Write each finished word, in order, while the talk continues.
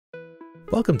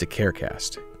Welcome to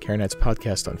CareCast, CareNet's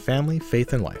podcast on family,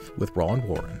 faith, and life with Roland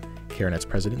Warren, CareNet's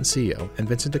president and CEO, and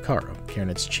Vincent DeCaro,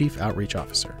 CareNet's chief outreach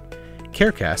officer.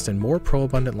 CareCast and more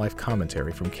pro-abundant life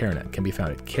commentary from CareNet can be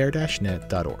found at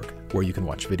care-net.org, where you can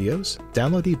watch videos,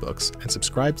 download ebooks, and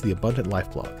subscribe to the Abundant Life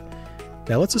blog.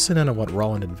 Now let's listen in on what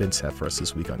Roland and Vince have for us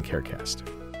this week on CareCast.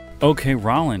 Okay,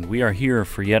 Roland, we are here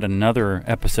for yet another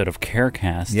episode of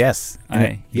CareCast. Yes.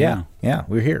 Yeah,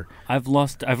 we're here. I've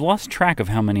lost track of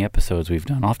how many episodes we've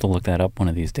done. I'll have to look that up one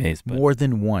of these days. But more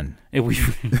than one.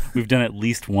 We've done at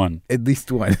least one. At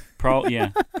least one. Probably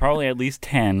at least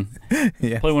 10.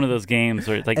 Yes. Play one of those games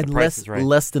where like and the price is right.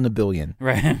 Less than a billion.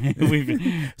 Right.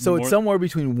 So it's somewhere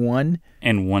between 1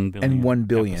 and 1 billion. And 1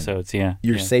 billion. Episodes, yeah.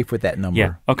 You're safe with that number.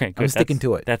 Yeah. Okay, good. I'm sticking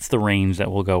to it. That's the range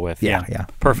that we'll go with. Yeah.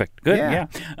 Perfect. Good. Yeah.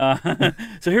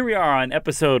 So here we are on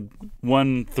episode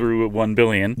 1 through 1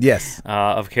 billion. Yes.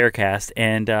 Of CareCast.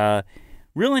 And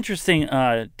real interesting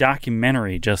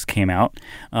documentary just came out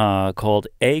called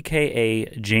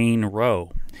AKA Jane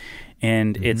Roe.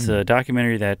 And it's a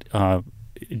documentary that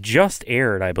just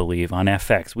aired, I believe, on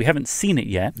FX. We haven't seen it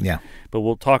yet, but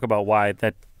we'll talk about why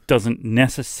that doesn't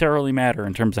necessarily matter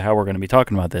in terms of how we're going to be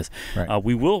talking about this. Right.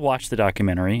 We will watch the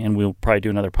documentary, and we'll probably do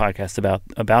another podcast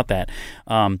about that.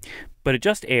 But it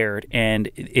just aired, and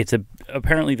it's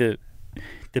apparently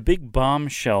the big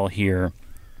bombshell here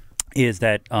is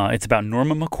that it's about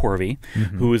Norma McCorvey,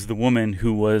 who is the woman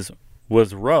who was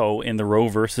Roe in the Roe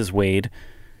versus Wade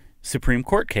Supreme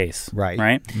Court case,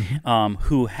 right? Mm-hmm.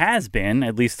 Who has been,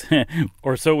 at least,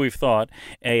 or so we've thought,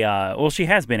 she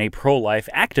has been a pro-life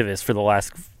activist for the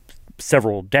last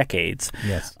several decades.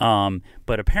 Yes.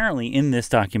 But apparently in this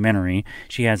documentary,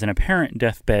 she has an apparent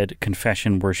deathbed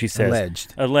confession where she says...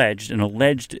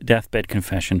 Alleged deathbed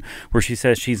confession where she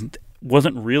says she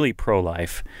wasn't really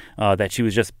pro-life, that she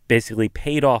was just basically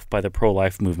paid off by the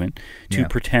pro-life movement to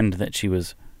pretend that she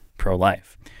was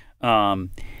pro-life.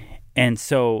 And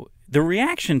so the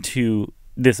reaction to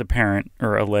this apparent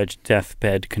or alleged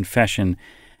deathbed confession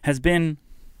has been,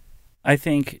 I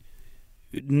think,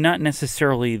 not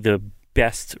necessarily the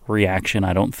best reaction,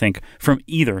 I don't think, from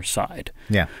either side.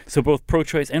 Yeah. So both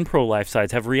pro-choice and pro-life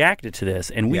sides have reacted to this,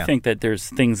 and we think that there's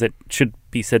things that should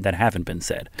be said that haven't been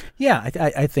said. Yeah,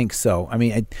 I think so. I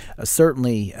mean,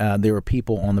 certainly there were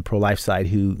people on the pro-life side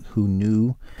who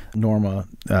knew Norma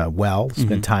well,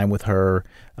 spent time with her.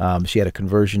 She had a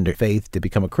conversion to faith to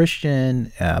become a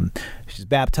Christian. She's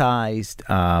baptized,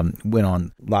 went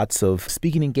on lots of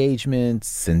speaking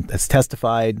engagements and has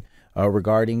testified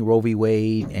regarding Roe v.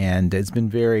 Wade, and has been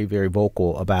very, very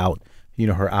vocal about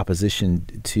her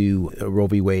opposition to Roe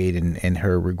v. Wade and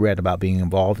her regret about being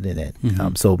involved in it.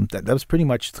 So that was pretty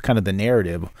much kind of the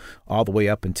narrative all the way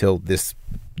up until this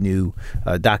new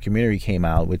documentary came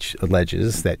out, which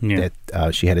alleges that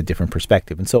she had a different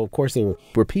perspective. And so, of course, there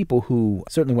were people who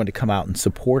certainly wanted to come out and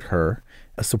support her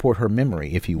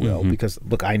memory, if you will, because,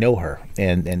 look, I know her,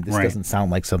 and this doesn't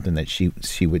sound like something that she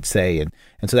would say. And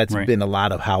so that's been a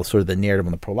lot of how sort of the narrative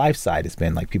on the pro-life side has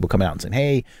been, like, people coming out and saying,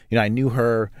 hey, I knew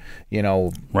her,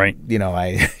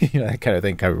 that kind of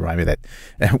thing kind of reminded me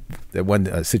of that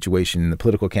one situation in the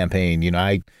political campaign,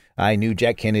 I knew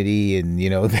Jack Kennedy, and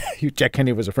Jack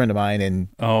Kennedy was a friend of mine, and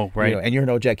and you're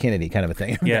no Jack Kennedy, kind of a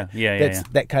thing. That's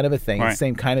that kind of a thing. The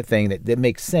same kind of thing that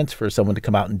makes sense for someone to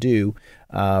come out and do.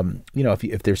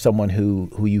 If there's someone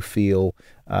who you feel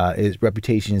his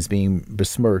reputation is being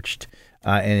besmirched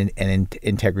and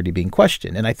integrity being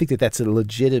questioned, and I think that's a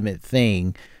legitimate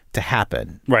thing to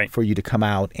happen, for you to come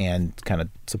out and kind of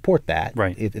support that,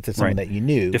 if it's someone that you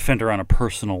knew. Defend her on a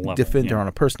personal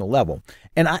level.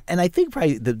 And I think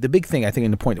probably the big thing, I think,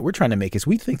 and the point that we're trying to make is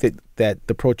we think that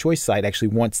the pro-choice side actually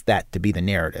wants that to be the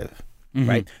narrative,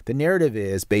 right? The narrative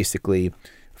is basically,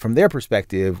 from their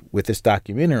perspective with this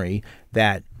documentary,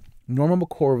 that Norma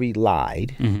McCorvey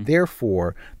lied,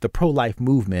 therefore the pro-life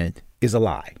movement is a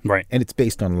lie. Right. And it's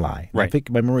based on a lie. Right. I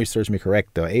think my memory serves me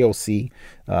correct. The AOC,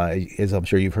 as I'm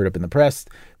sure you've heard up in the press,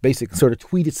 basically sort of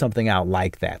tweeted something out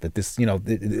like that this,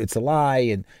 it's a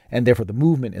lie, and therefore the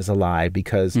movement is a lie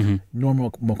because Norma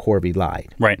McCorvey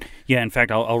lied. Right. Yeah, in fact,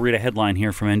 I'll read a headline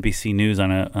here from NBC News on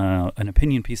an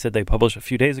opinion piece that they published a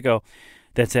few days ago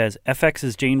that says,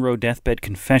 FX's Jane Roe deathbed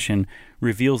confession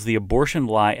reveals the abortion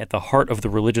lie at the heart of the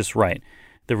religious right.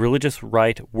 The religious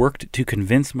right worked to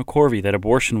convince McCorvey that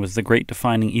abortion was the great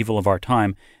defining evil of our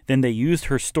time. Then they used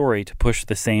her story to push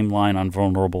the same line on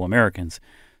vulnerable Americans.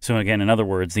 So again, in other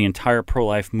words, the entire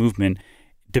pro-life movement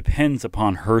depends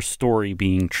upon her story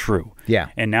being true. Yeah.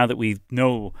 And now that we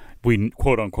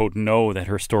quote unquote know that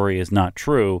her story is not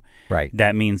true, right,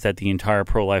 that means that the entire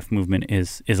pro-life movement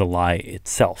is a lie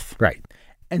itself. Right.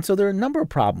 And so there are a number of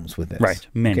problems with this. Right,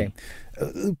 many.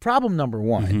 Okay. Problem number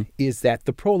one is that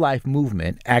the pro-life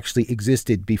movement actually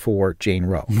existed before Jane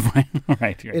Roe.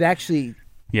 Right. It actually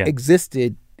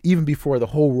existed even before the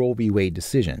whole Roe v. Wade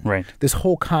decision. Right. This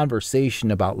whole conversation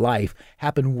about life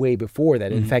happened way before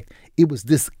that. In fact, it was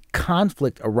this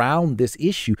conflict around this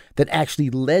issue that actually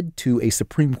led to a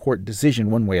Supreme Court decision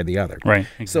one way or the other. Right.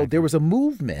 Exactly. So there was a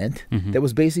movement that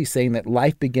was basically saying that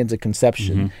life begins at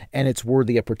conception and it's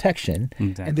worthy of protection.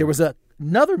 Exactly. And there was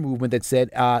another movement that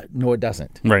said, no, it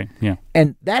doesn't. Right. Yeah.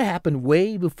 And that happened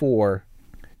way before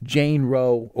Jane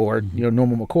Roe or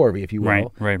Norma McCorvey, if you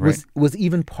will, was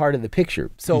even part of the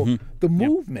picture. So the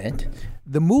movement,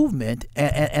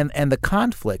 and the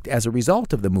conflict as a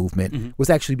result of the movement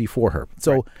was actually before her.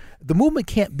 So the movement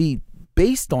can't be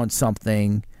based on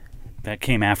something that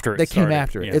came after it.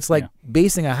 Yeah, it's like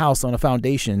basing a house on a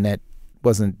foundation that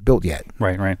wasn't built yet.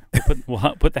 Right.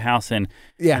 We'll put the house in,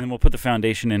 and then we'll put the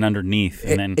foundation in underneath,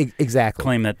 and then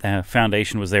claim that the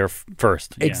foundation was there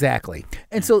first. Yeah. Exactly.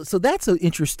 And so that's an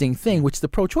interesting thing, which the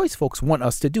pro-choice folks want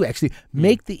us to do, actually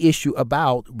make the issue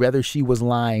about whether she was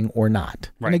lying or not.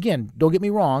 Right. And again, don't get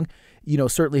me wrong,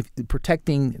 certainly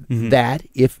protecting that,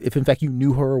 if in fact you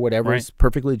knew her or whatever, is a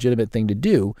perfectly legitimate thing to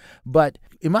do. But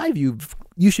in my view,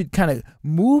 you should kind of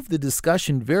move the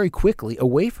discussion very quickly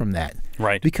away from that.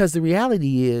 Right. Because the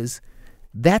reality is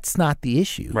that's not the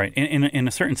issue. Right. In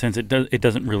a certain sense, it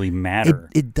doesn't really matter.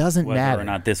 It doesn't whether matter or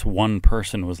not this one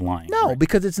person was lying. No,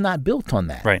 because it's not built on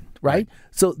that. Right.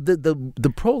 So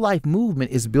the pro-life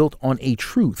movement is built on a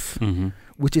truth,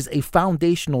 which is a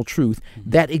foundational truth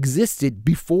that existed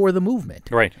before the movement.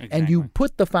 Right. Exactly. And you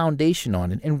put the foundation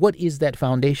on it. And what is that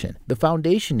foundation? The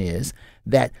foundation is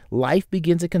that life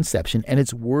begins at conception and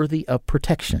it's worthy of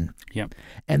protection. Yep.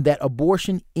 And that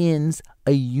abortion ends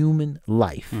a human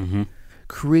life.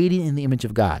 Created in the image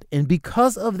of God. And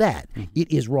because of that, it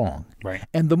is wrong. Right.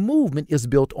 And the movement is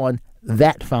built on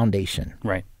that foundation.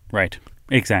 Right.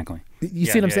 Exactly. You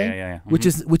see what I'm saying? Yeah. Which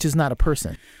is not a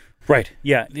person. Right.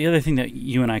 Yeah. The other thing that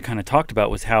you and I kind of talked about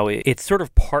was how it's sort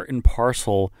of part and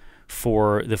parcel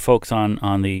for the folks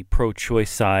on the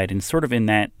pro-choice side, and sort of in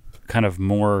that kind of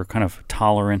more kind of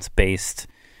tolerance-based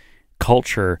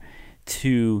culture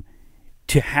to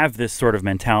have this sort of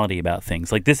mentality about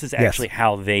things. Like, this is actually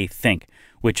how they think,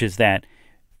 which is that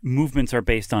movements are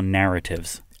based on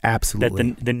narratives.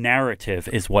 Absolutely. That the narrative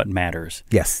is what matters.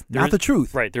 Yes, not the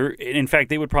truth. Right. In fact,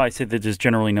 they would probably say that there's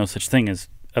generally no such thing as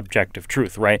objective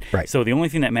truth, right? Right. So the only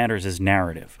thing that matters is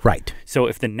narrative. Right. So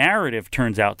if the narrative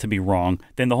turns out to be wrong,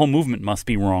 then the whole movement must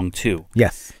be wrong too.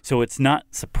 Yes. So it's not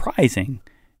surprising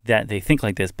that they think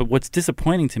like this. But what's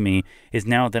disappointing to me is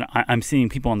now that I'm seeing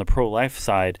people on the pro-life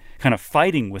side kind of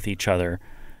fighting with each other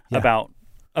about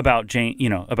Jane,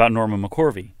 about Norma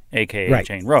McCorvey, a.k.a.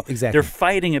 Jane Roe. Exactly. They're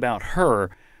fighting about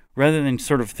her rather than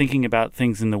sort of thinking about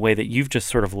things in the way that you've just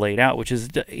sort of laid out, which is,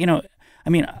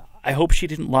 I hope she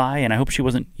didn't lie, and I hope she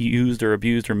wasn't used or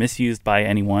abused or misused by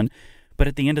anyone. But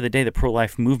at the end of the day, the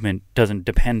pro-life movement doesn't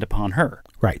depend upon her.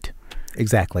 Right.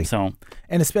 Exactly. So,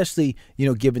 and especially,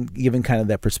 given kind of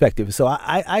that perspective. So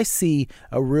I see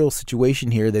a real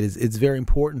situation here that it's very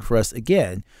important for us,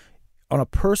 again, on a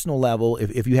personal level,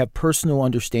 if you have personal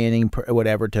understanding,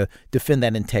 whatever, to defend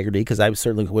that integrity, because I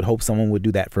certainly would hope someone would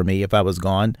do that for me if I was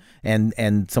gone,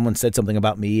 and someone said something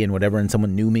about me and whatever, and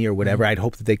someone knew me or whatever, I'd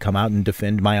hope that they'd come out and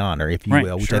defend my honor, if you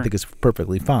will, which I think is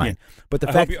perfectly fine. Yeah.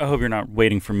 But I hope you're not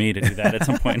waiting for me to do that at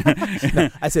some point. No,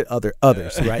 I said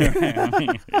others, right?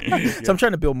 So I'm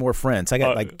trying to build more friends. I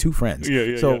got like 2 friends.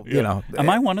 So am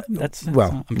I one of them? It's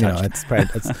probably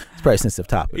a sensitive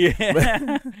topic.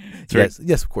 Yeah.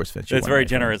 Yes, of course, Vince. That's very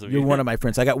generous of you. You're one of my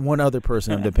friends. I got one other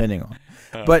person I'm depending on.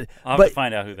 I'll have to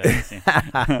find out who that is.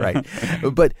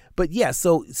 Right. But yeah,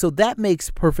 so that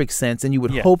makes perfect sense, and you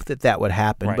would hope that would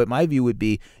happen. Right. But my view would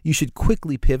be you should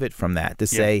quickly pivot from that to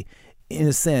say, in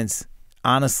a sense,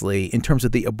 honestly, in terms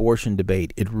of the abortion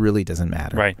debate, it really doesn't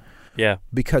matter. Right. Yeah.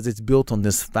 Because it's built on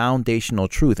this foundational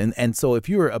truth. And so if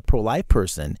you're a pro-life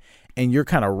person and you're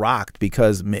kind of rocked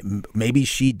because maybe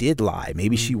she did lie,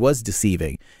 maybe she was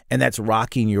deceiving, and that's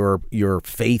rocking your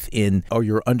faith in or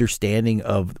your understanding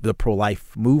of the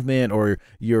pro-life movement or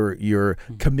your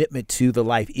commitment to the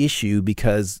life issue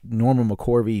because Norma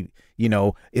McCorvey,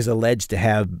 is alleged to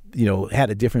have, had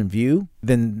a different view,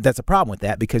 then that's a problem with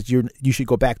that because you should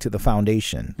go back to the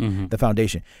foundation, the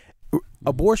foundation.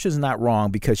 Abortion is not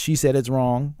wrong because she said it's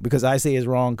wrong, because I say it's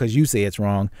wrong, because you say it's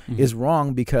wrong. It's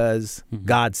wrong because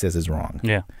God says it's wrong.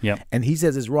 Yeah. And he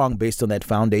says it's wrong based on that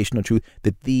foundational truth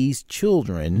that these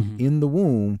children in the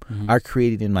womb are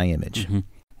created in my image.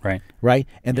 Right?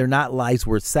 And they're not lives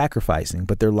worth sacrificing,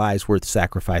 but they're lives worth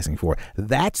sacrificing for.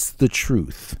 That's the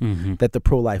truth that the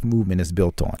pro-life movement is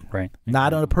built on. Right.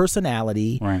 Not on a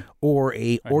personality or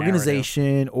a organization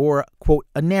narrative. Or, quote,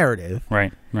 a narrative.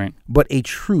 Right. But a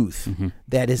truth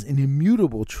that is an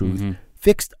immutable truth,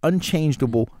 fixed,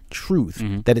 unchangeable truth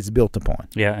that is built upon.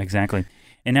 Yeah, exactly.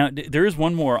 And now there is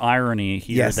one more irony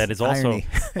here that is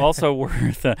also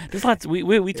worth. There's lots.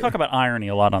 We talk about irony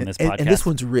a lot on this podcast, and this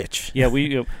one's rich. Yeah,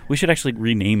 we should actually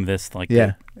rename this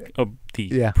the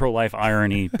pro-life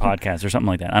irony podcast or something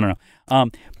like that. I don't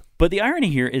know. But the irony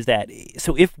here is that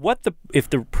if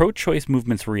the pro-choice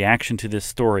movement's reaction to this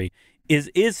story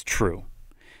is true,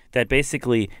 that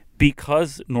basically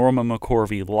because Norma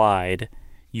McCorvey lied,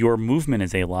 your movement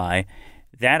is a lie.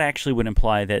 That actually would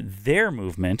imply that their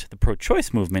movement, the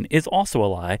pro-choice movement, is also a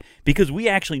lie because we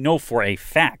actually know for a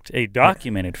fact, a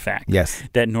documented fact,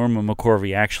 that Norma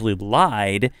McCorvey actually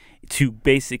lied to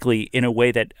basically in a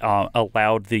way that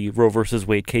allowed the Roe versus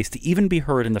Wade case to even be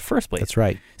heard in the first place. That's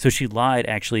right. So she lied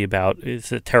actually about,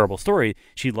 it's a terrible story,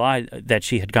 she lied that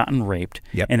she had gotten raped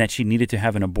and that she needed to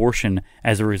have an abortion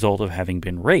as a result of having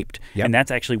been raped. And that's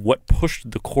actually what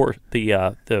pushed the court,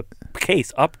 the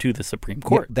case up to the Supreme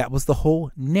Court. That was the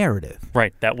whole narrative.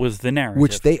 Right. That was the narrative.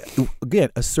 Which they, again,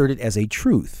 asserted as a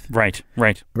truth. Right.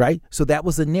 Right? So that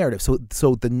was the narrative.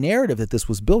 So the narrative that this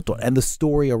was built on and the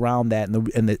story around that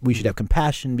and that we should have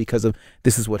compassion because of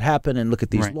this is what happened and look at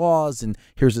these laws and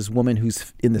here's this woman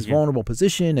who's in this vulnerable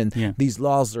position and these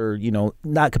laws are,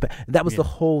 not that was the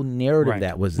whole narrative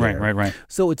that was there. Right.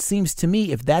 So it seems to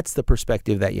me if that's the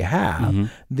perspective that you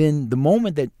have, then the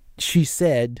moment that she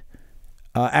said,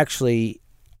 actually,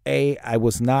 A, I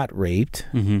was not raped,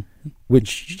 which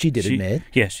she did admit.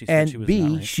 Yes, she said she was B,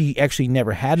 not raped. she actually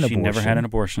never had an abortion. She never had an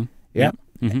abortion. Yep.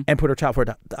 And put her child for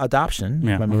adoption,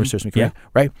 if my memory serves me correct,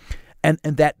 right? And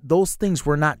that those things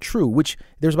were not true, which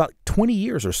there's about 20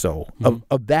 years or so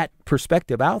of that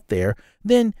perspective out there.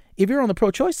 Then if you're on the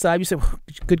pro-choice side, you say, well,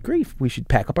 good grief, we should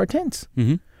pack up our tents.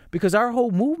 Because our whole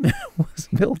movement was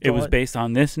built on... It was based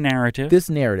on this narrative.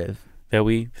 That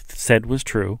we said was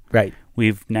true. Right.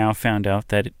 We've now found out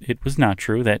that it was not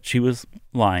true, that she was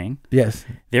lying. Yes.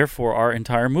 Therefore, our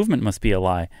entire movement must be a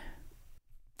lie.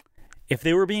 If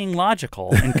they were being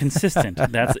logical and consistent,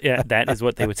 that is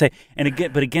what they would say. And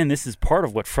again, this is part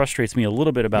of what frustrates me a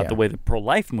little bit about the way the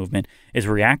pro-life movement is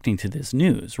reacting to this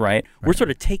news, right? We're sort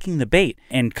of taking the bait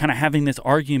and kind of having this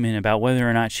argument about whether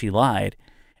or not she lied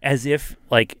as if,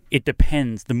 it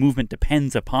depends, the movement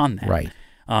depends upon that. Right.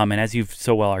 And as you've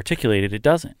so well articulated, it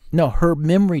doesn't. No, her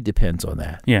memory depends on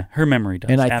that. Yeah, her memory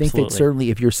does. And I think that certainly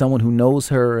if you're someone who knows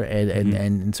her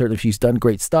and certainly if she's done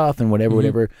great stuff and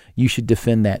whatever, you should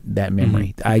defend that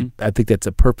memory. I think that's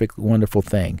a perfect, wonderful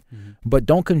thing. But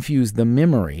don't confuse the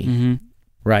memory,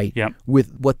 right,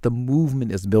 with what the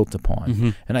movement is built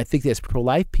upon. And I think as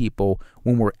pro-life people,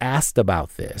 when we're asked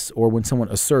about this or when someone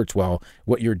asserts, well,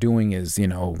 what you're doing is,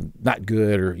 not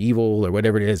good or evil or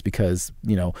whatever it is because,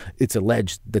 it's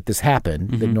alleged that this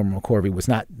happened, that Norma McCorvey was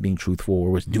not being truthful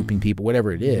or was duping people,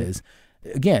 whatever it is.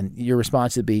 Again, your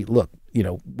response should be, look,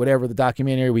 whatever the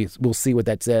documentary, we'll see what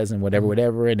that says and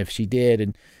whatever, and if she did,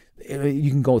 and you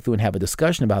can go through and have a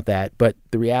discussion about that. But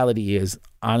the reality is,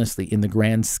 honestly, in the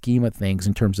grand scheme of things,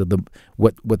 in terms of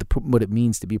what it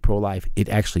means to be pro-life, it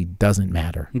actually doesn't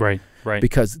matter. Right.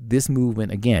 Because this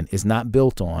movement, again, is not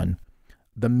built on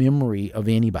the memory of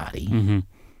anybody,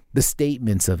 the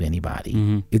statements of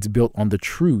anybody. It's built on the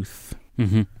truth.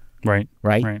 Right.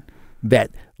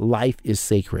 That life is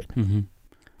sacred.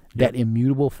 That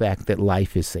immutable fact that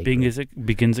life is sacred.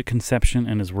 Begins at conception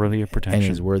and is worthy of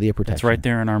protection. That's right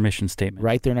there in our mission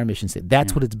statement.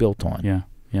 That's what it's built on.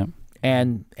 Yeah.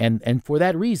 And for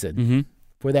that reason,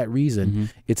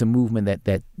 it's a movement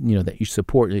that you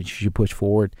support, that you should push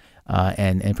forward.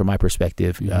 And from my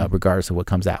perspective, regardless of what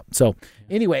comes out. So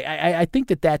anyway, I think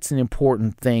that's an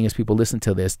important thing as people listen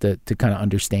to this to kind of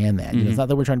understand that. It's not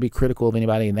that we're trying to be critical of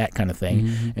anybody and that kind of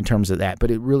thing in terms of that,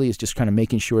 but it really is just kind of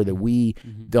making sure that we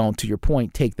don't, to your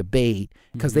point, take the bait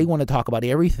because they want to talk about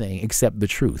everything except the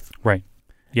truth. Right.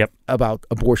 Yep. About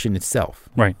abortion itself.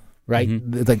 Right.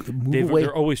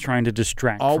 They're always trying to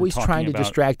distract.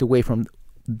 Distract away from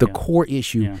the core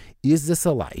issue. Yeah. Is this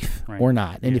a life or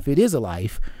not? And if it is a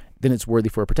life, then it's worthy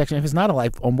for protection. If it's not a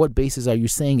life, on what basis are you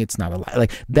saying it's not a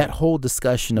life? That whole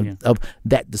discussion of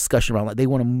that discussion around, they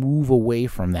want to move away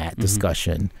from that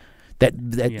discussion, that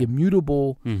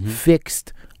immutable,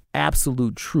 fixed,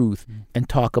 absolute truth and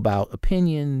talk about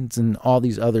opinions and all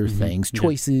these other things,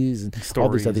 choices and all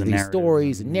these other things,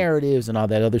 stories and narratives and all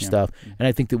that other stuff. And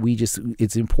I think that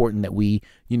it's important that we,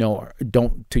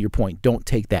 don't, to your point, don't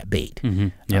take that bait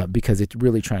because it's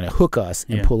really trying to hook us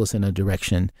and pull us in a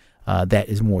direction that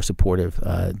is more supportive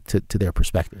to their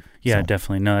perspective. Yeah,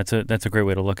 definitely. No, that's a great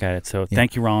way to look at it. So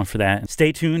thank you, Roland, for that.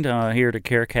 Stay tuned here to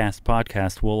CareCast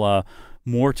podcast. We'll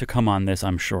more to come on this,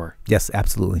 I'm sure. Yes,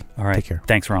 absolutely. All right. Take care.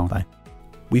 Thanks, Roland. Bye.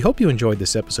 We hope you enjoyed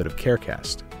this episode of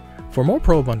CareCast. For more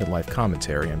pro-abundant life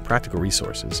commentary and practical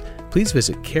resources, please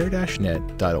visit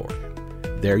care-net.org.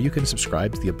 There you can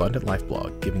subscribe to the Abundant Life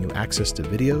blog, giving you access to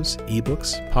videos,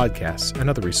 ebooks, podcasts, and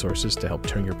other resources to help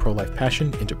turn your pro-life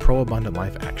passion into pro-abundant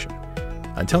life action.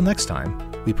 Until next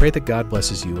time, we pray that God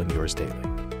blesses you and yours daily.